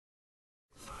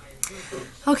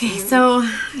Okay, so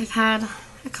I've had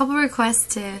a couple requests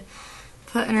to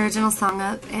put an original song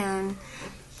up, and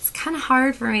it's kind of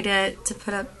hard for me to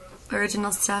put up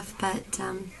original stuff, but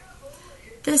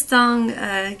this song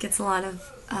gets a lot of,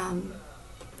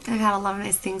 I've had a lot of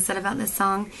nice things said about this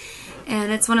song,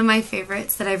 and it's one of my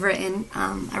favorites that I've written.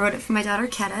 I wrote it for my daughter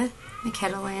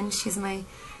Mikalene. She's my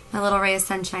little ray of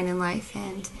sunshine in life,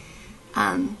 and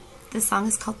this song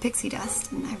is called Pixie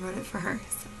Dust, and I wrote it for her.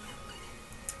 So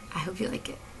I hope you like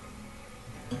it.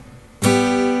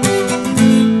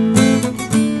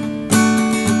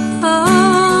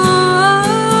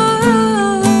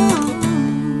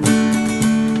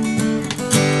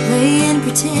 Play and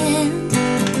pretend,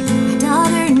 my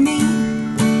daughter and me,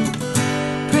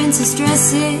 princess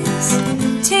dresses,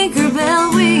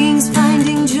 Tinkerbell wings,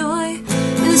 finding joy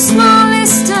in the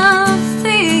smallest of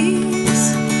things,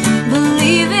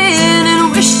 believing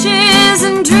in wishes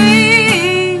and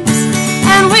dreams,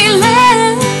 and we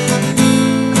let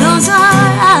close our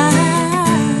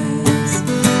eyes.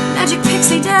 Magic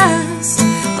pixie dust,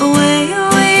 away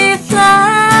we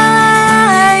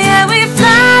fly. Yeah, we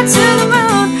fly to the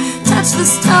moon, touch the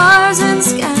stars and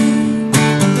sky.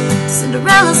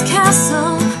 Cinderella's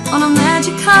castle on a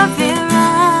magic carpet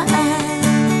ride,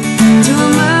 to a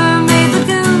mermaid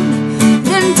lagoon,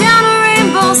 then down a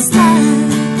rainbow slide.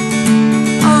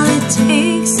 All it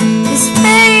takes is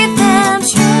faith and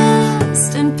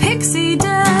trust and pixie dust.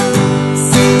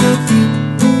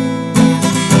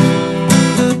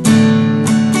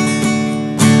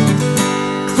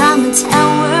 Climbing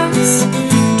towers,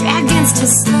 dragons to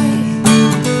slay,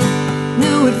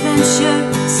 new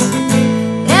adventures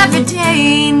every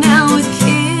day now with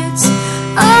kids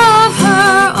of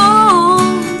her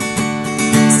own.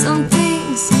 Some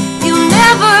things you'll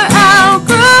never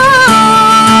outgrow,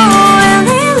 and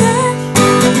they let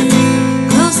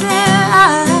close their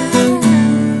eyes.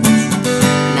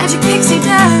 Magic pixie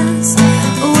dust,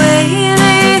 away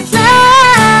they fly.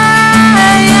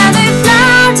 Yeah, they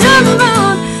fly to the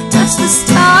moon, touch the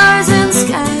stars and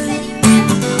sky.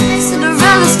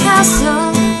 Cinderella's castle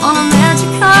on a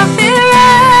magic carpet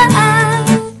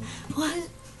ride. What?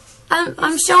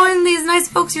 I'm showing these nice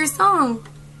folks your song.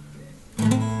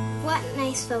 What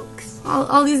nice folks?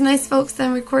 All these nice folks that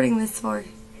I'm recording this for.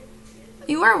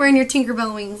 You are wearing your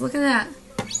Tinkerbell wings. Look at that.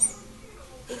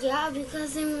 Yeah,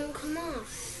 because they won't come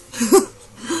off.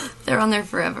 They're on there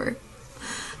forever.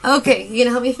 Okay, you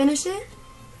gonna help me finish it?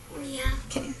 Yeah.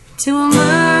 Okay. To a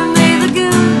mermaid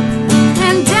lagoon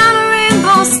and down a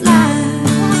rainbow slide.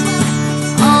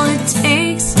 All it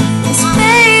takes is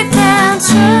faith and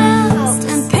trust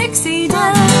and pixie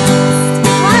dust.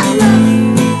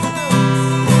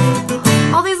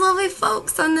 All these lovely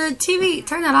folks on the TV.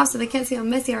 Turn that off so they can't see how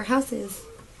messy our house is.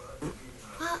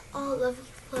 What all lovely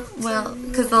folks? Well,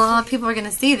 because a lot of people are going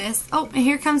to see this. Oh, and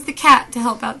here comes the cat to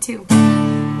help out too.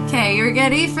 Okay, you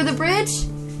ready for the bridge?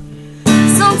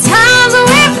 Sometimes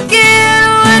we forget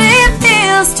what it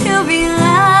feels to be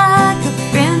like a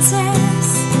princess.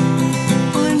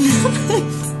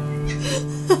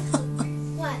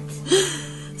 What?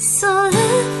 So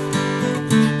live.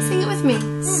 Sing it with me.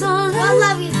 So What live.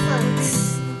 lovely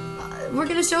folks? We're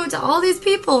going to show it to all these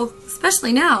people,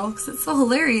 especially now, because it's so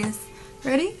hilarious.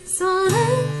 Ready? So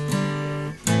live.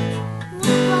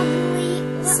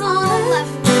 What all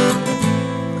lovely.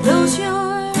 Close your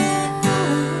eyes.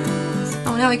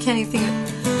 Oh, now I can't even think of it.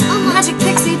 Oh my. Magic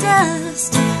pixie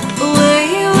dust,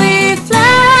 away we fly.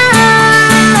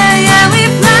 Yeah, we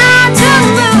fly to the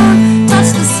moon, touch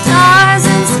the stars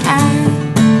and sky.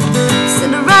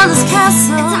 Cinderella's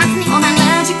castle on a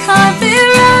magic carpet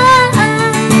ride.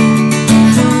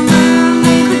 To a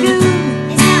mermaid lagoon,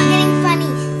 It's not getting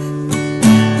funny.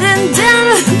 then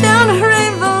down a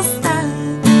rainbow slide.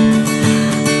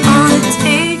 All it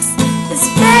takes is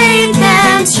faith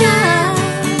and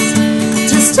trust,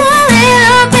 just a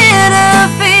little bit of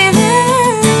faith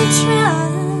and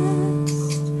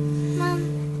trust, Mom.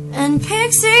 and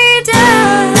pixie